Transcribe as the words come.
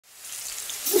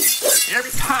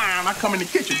Every time I come in the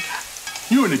kitchen,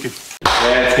 you in the kitchen.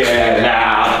 Let's get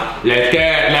loud. Let's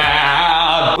get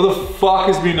loud. What the fuck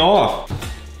is me knife?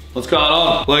 What's going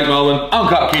on? Blake Melbourne,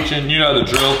 Uncut Kitchen, you know the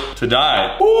drill.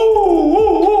 Today,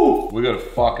 we got a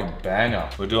fucking banger.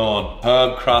 We're doing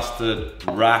herb crusted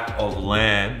rack of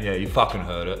lamb. Yeah, you fucking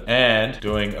heard it. And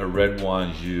doing a red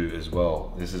wine jus as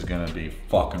well. This is gonna be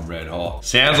fucking red hot.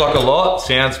 Sounds like a lot,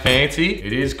 sounds fancy.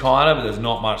 It is kinda, but there's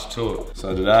not much to it.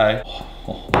 So today,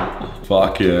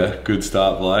 fuck yeah, good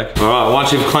start, Blake. All right,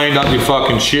 once you've cleaned up your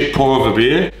fucking shit pour of a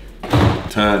beer,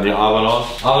 turn your oven on.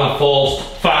 Oven falls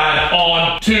fan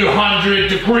on 200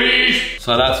 degrees.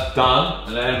 So that's done.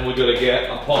 And then we gotta get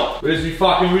a pot. Where's your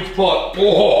fucking rich pot?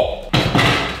 Oh.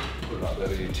 Put it up there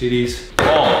with your titties.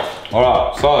 Oh.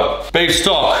 Alright, so beef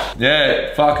stock.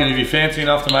 Yeah, fucking if you're fancy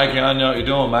enough to make your own, you know what you're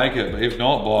doing, make it. But if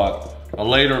not, buy it. A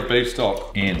litre of beef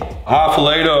stock in. Half a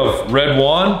litre of red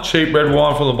wine, cheap red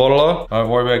wine from the bottler. Don't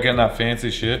worry about getting that fancy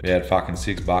shit. We had fucking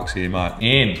 $6 here, mate.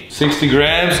 In 60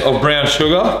 grams of brown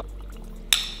sugar.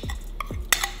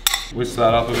 Whisk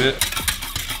that up a bit.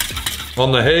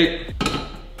 On the heat,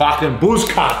 fucking buzz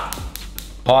cut.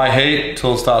 High heat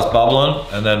till it starts bubbling,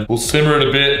 and then we'll simmer it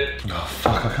a bit. Oh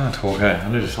fuck, I can't talk, hey.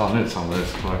 I need some of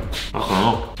this.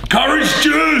 Like, courage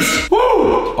juice!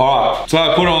 Woo! Alright,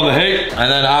 so put it on the heat,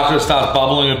 and then after it starts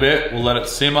bubbling a bit, we'll let it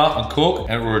simmer and cook,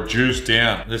 and it will reduce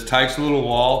down. This takes a little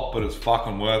while, but it's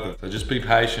fucking worth it. So just be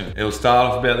patient. It'll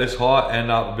start off about this height,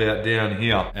 end up about down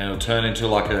here, and it'll turn into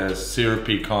like a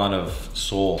syrupy kind of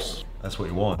sauce. That's what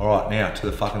you want. All right, now to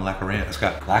the fucking lacquerant. Let's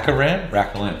go. Lacquerant?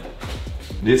 Rack-a-lamp.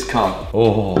 This cunt.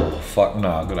 Oh, fuck no,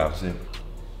 I'm gonna have a sip.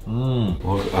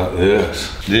 Look at this.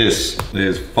 This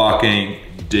is fucking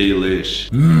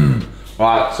delish.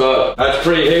 Right, so that's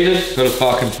preheated. Got a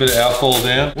fucking bit of alcohol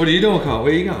down. What are you doing, cunt?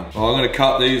 Where are you going? Oh, I'm gonna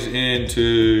cut these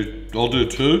into, I'll do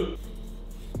 2.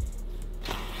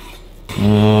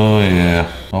 Oh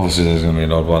yeah, obviously there's gonna be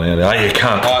an odd one out there. Oh, you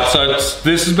can't. All right, so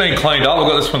this has been cleaned up. I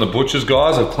got this from the butcher's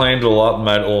guys. I've cleaned it all up and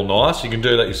made it all nice. You can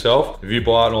do that yourself. If you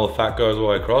buy it and all the fat goes all the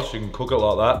way across, you can cook it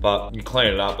like that, but you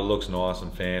clean it up, it looks nice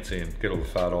and fancy and get all the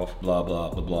fat off, blah, blah,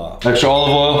 blah, blah. Extra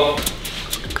olive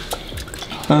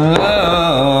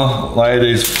oil. Lay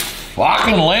these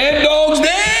fucking lamb dogs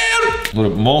down. A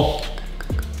little bit more.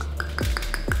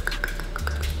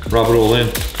 Rub it all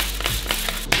in.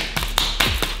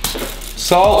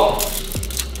 Salt,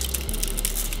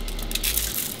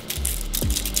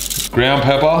 ground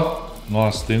pepper,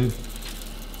 nice thin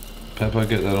pepper,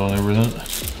 get that on everything.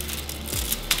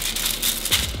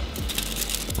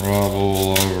 Rub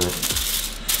all over it.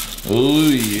 Oh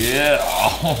yeah,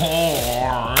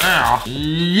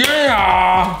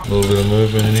 yeah! A little bit of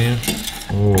movement in here.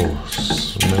 Oh,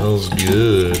 smells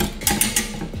good.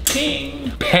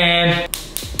 Ping. Pan.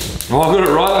 Oh, I got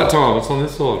it right that time, it's on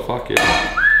this side, fuck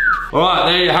yeah. All right,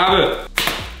 there you have it.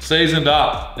 Seasoned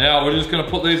up. Now we're just gonna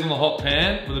put these in the hot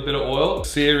pan with a bit of oil,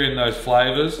 sear in those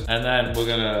flavors, and then we're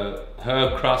gonna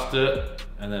herb crust it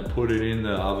and then put it in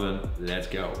the oven. Let's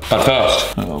go. But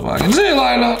first, I can see you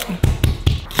later.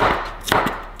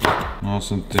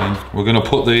 Nice and thin. We're gonna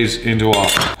put these into our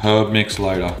herb mix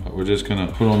later, but we're just gonna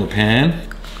put on the pan.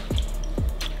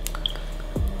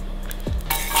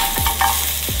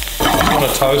 I'm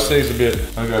gonna toast these a bit.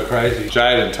 I'm gonna go crazy.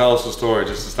 Jaden, tell us the story,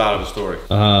 just the start of the story.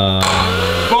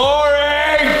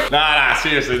 Boring! Nah,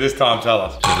 seriously, this time tell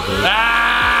us.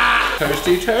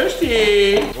 Toasty,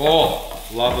 toasty. Oh,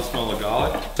 love the smell of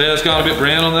garlic. See how it's going a bit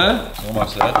brown on there?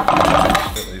 Almost there.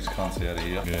 Get these cunts out of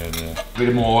here. Yeah, there. Bit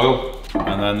of more oil.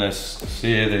 And then let's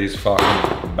sear these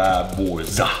fucking bad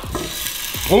boys.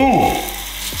 Ooh!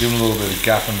 Give them a little bit of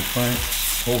gap in between.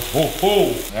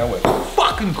 Now we're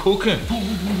fucking cooking.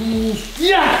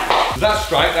 Yeah! Is that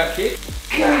straight, that kick?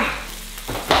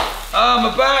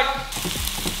 My back.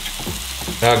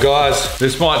 Now guys,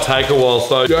 this might take a while,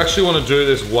 so you actually want to do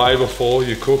this way before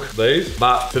you cook these.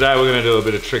 But today we're gonna do a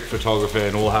bit of trick photography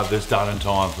and we'll have this done in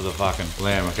time for the fucking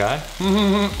lamb, okay?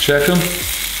 Check them.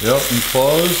 Yep, and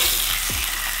close.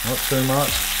 Not too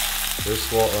much.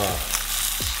 Just like that.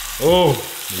 Oh,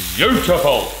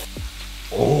 beautiful.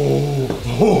 Oh.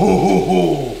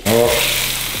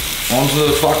 Onto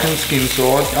the fucking skin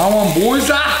side. Come on, boys.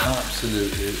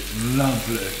 Absolutely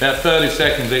lovely. About 30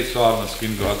 seconds each side on the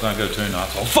skin, guys. Don't go too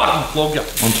nuts. I'll fucking flog you.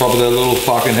 On top of their little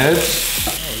fucking heads.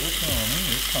 Oh, what's going on here?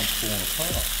 This cunt's falling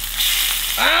apart.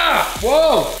 Ah!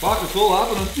 Whoa! Fuck, it's all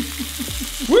happening.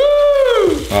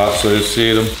 Woo! Alright, so you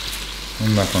see them.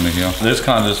 I'm back on here. This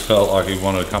kind of just felt like he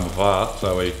wanted to come apart,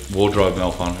 so we wardrobe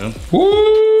malfunction.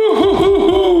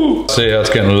 Woo! See how it's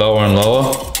getting lower and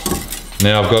lower?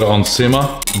 Now I've got it on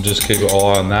simmer. And just keep an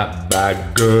eye on that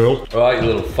bad girl. All right, you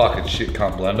little fucking shit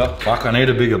cunt blender. Fuck, I need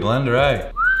a bigger blender,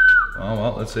 eh? Oh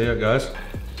well, let's see how it goes.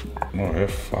 Oh yeah,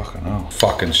 fucking hell.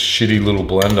 Fucking shitty little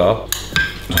blender.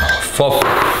 Oh, fuck.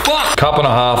 Cup and a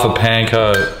half of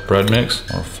panko bread mix.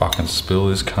 I'll fucking spill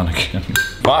this cunt again.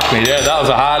 Fuck me, yeah, that was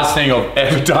the hardest thing I've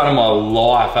ever done in my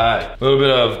life, eh? A little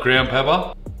bit of ground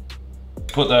pepper.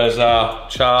 Put those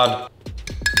charred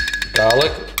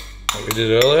garlic, like we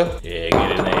did earlier. Yeah,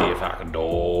 get in there, you fucking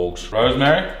dogs.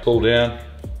 Rosemary, pull down.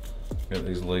 Get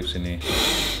these leaves in here.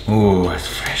 Ooh, it's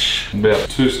fresh. About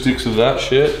 2 sticks of that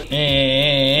shit.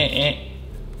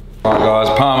 Alright guys,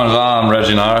 Parmesan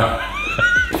Reggiano.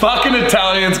 Fucking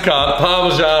Italians can't.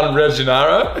 Parmigiano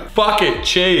Reggiano. Fuck it,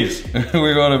 cheese.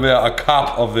 We got about a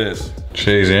cup of this.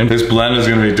 Cheese in. This blender's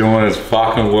gonna be doing its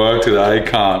fucking work today,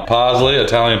 can't. Parsley,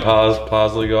 Italian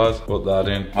parsley guys. Put that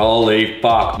in. Holy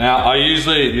fuck. Now,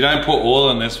 you don't put oil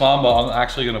in this one, but I'm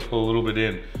actually gonna put a little bit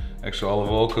in. Extra olive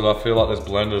oil, because I feel like this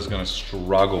blender is gonna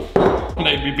struggle. I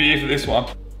need me beer for this one.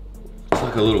 It's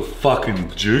like a little fucking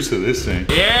juicer, this thing.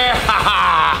 Yeah!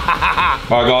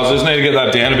 Alright guys, just need to get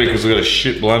that down a bit because we've got a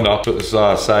shit blender. Put this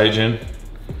sage in.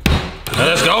 And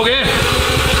let's go again.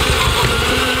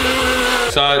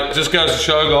 So, it just goes to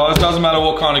show guys, doesn't matter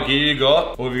what kind of gear you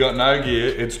got, or if you got no gear,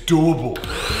 it's doable.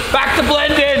 Back to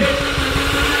blending!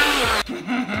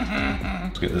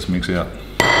 Let's get this mix out.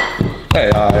 Lay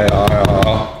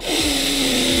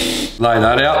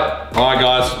that out. Alright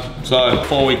guys, so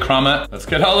before we crumb it, let's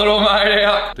get our little mate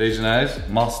out. Dijonnaise,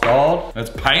 mustard. Let's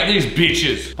paint these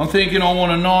bitches. I'm thinking I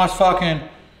want a nice fucking,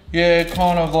 yeah,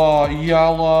 kind of like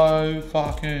yellow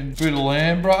fucking bit of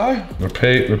lamb, bro.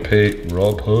 Repeat,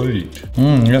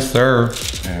 yes sir.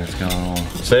 Yeah, it's going on.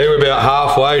 See, we're about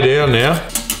halfway down now.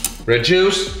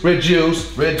 Reduce.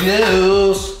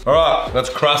 All right, let's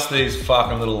crust these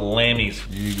fucking little lammies.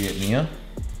 You get me, huh?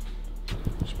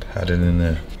 Just pat it in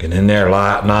there. Get in there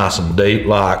like nice and deep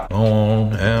like. Oh,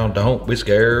 now don't be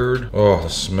scared. Oh, the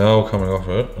smell coming off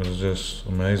it is just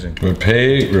amazing.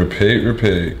 Repeat.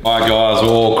 All right guys,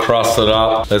 all crusted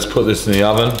up. Let's put this in the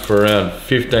oven for around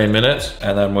 15 minutes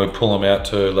and then we'll pull them out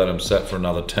to let them set for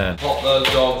another 10. Pop those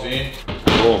dogs in.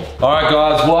 All right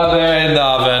guys, while they're in the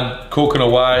oven, cooking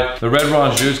away, the red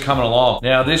wine jus coming along.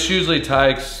 Now this usually it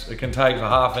can take for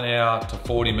half an hour to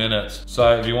 40 minutes.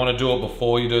 So if you want to do it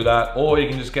before you do that, or you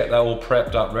can just get that all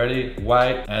prepped up ready,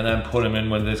 wait, and then put them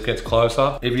in when this gets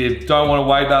closer. If you don't want to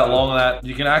wait that long,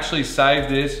 you can actually save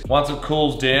this. Once it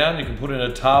cools down, you can put it in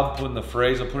a tub, put it in the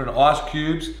freezer, put it in ice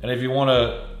cubes, and if you want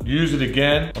to use it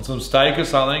again on some steak or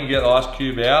something, you get the ice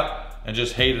cube out, and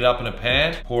just heat it up in a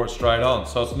pan, pour it straight on.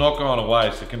 So it's not going to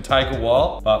waste. It can take a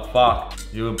while, but fuck,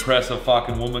 you impress a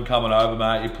fucking woman coming over,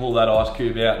 mate, you pull that ice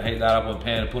cube out and heat that up in a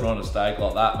pan and put it on a steak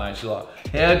like that, mate. She's like,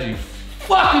 how'd you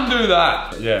fucking do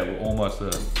that? Yeah, we're almost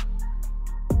there.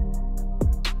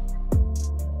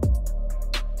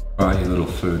 All right, you little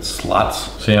food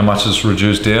sluts. See how much it's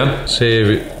reduced down? See if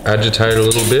you agitate a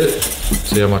little bit.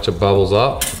 See how much it bubbles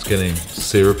up? It's getting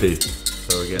syrupy.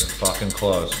 So we're getting fucking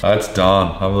close. That's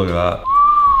done. Have a look at that.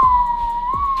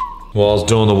 While I was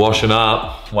doing the washing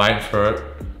up, waiting for it,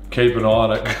 keep an eye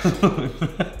on it.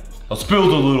 I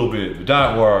spilled a little bit, but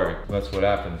don't worry. That's what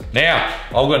happens. Now,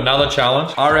 I've got another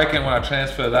challenge. I reckon when I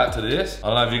transfer that to this, I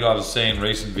don't know if you guys have seen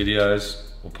recent videos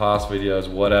or past videos,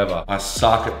 whatever. I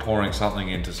suck at pouring something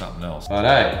into something else. But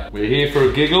hey, we're here for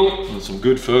a giggle and some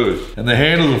good food. And the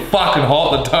handles are fucking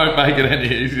hot that don't make it any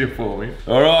easier for me.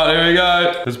 All right, here we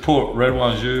go. Let's pour red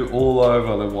wine jus all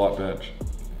over the white bench.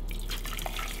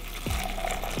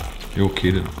 You're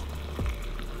kidding.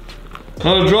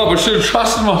 Not a drop, I should have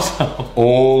trusted myself.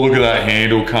 Oh, look at that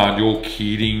handle, cunt. You're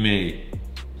kidding me.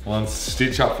 One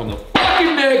stitch up from the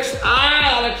fucking next.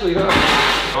 Ah, that actually hurt.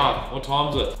 Right, what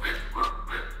time is it?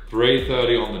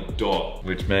 3:30 on the dot,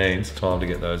 which means time to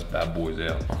get those bad boys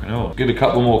out. Fucking hell. Get a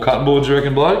couple more cutting boards, you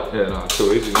reckon, bloke? Yeah, no, it's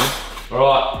too easy, man. All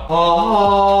right.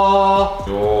 Oh,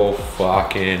 you're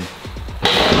fucking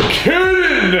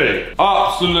kidding me.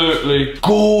 Absolutely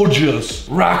gorgeous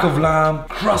rack of lamb,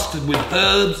 crusted with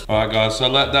herbs. All right, guys, so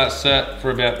let that set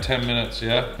for about 10 minutes,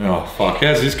 yeah? Oh, fuck,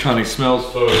 how's this cunny smells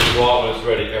food right when it's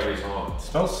ready every time.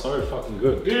 Smells so fucking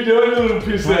good. What are you doing, you little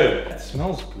piss head? It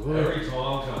smells good. Every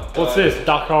time, cunt. What's this,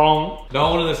 duck on? No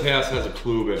one in this house has a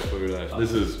clue about food, eh?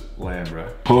 This is lamb, bro.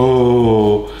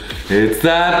 Oh, it's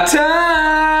that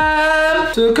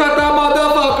time to cut that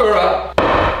motherfucker up.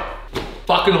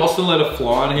 Fucking Austin let a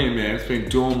fly in here, man. It's been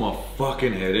doing my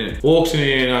fucking head in. Walks in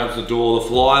here and opens the door. The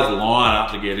flies line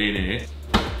up to get in here.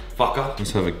 Fucker.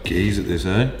 Let's have a gaze at this,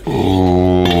 eh?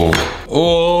 Oh.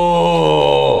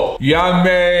 Oh. Yummy.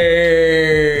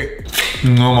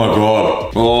 Oh my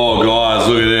God. Oh, guys.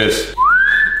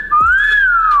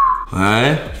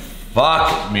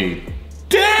 Fuck me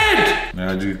dead!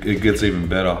 Now it gets even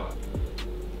better.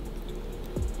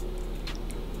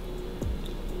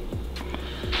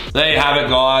 There you have it,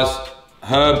 guys.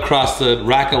 Herb crusted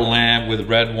rack of lamb with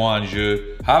red wine jus.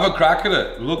 Have a crack at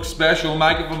it. Looks special.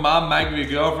 Make it for mum, make it for your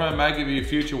girlfriend, make it for your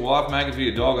future wife, make it for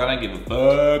your dog. I don't give a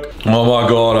fuck. Oh my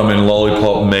God, I'm in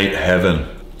lollipop meat heaven.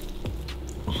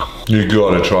 You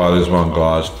gotta try this one,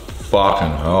 guys.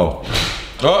 Fucking hell.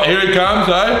 Oh, here he comes,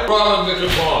 eh?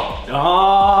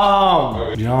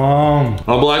 Yum. Yum.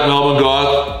 I'm Blake Melbourne,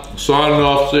 guys. Signing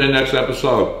off. See you next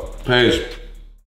episode. Peace.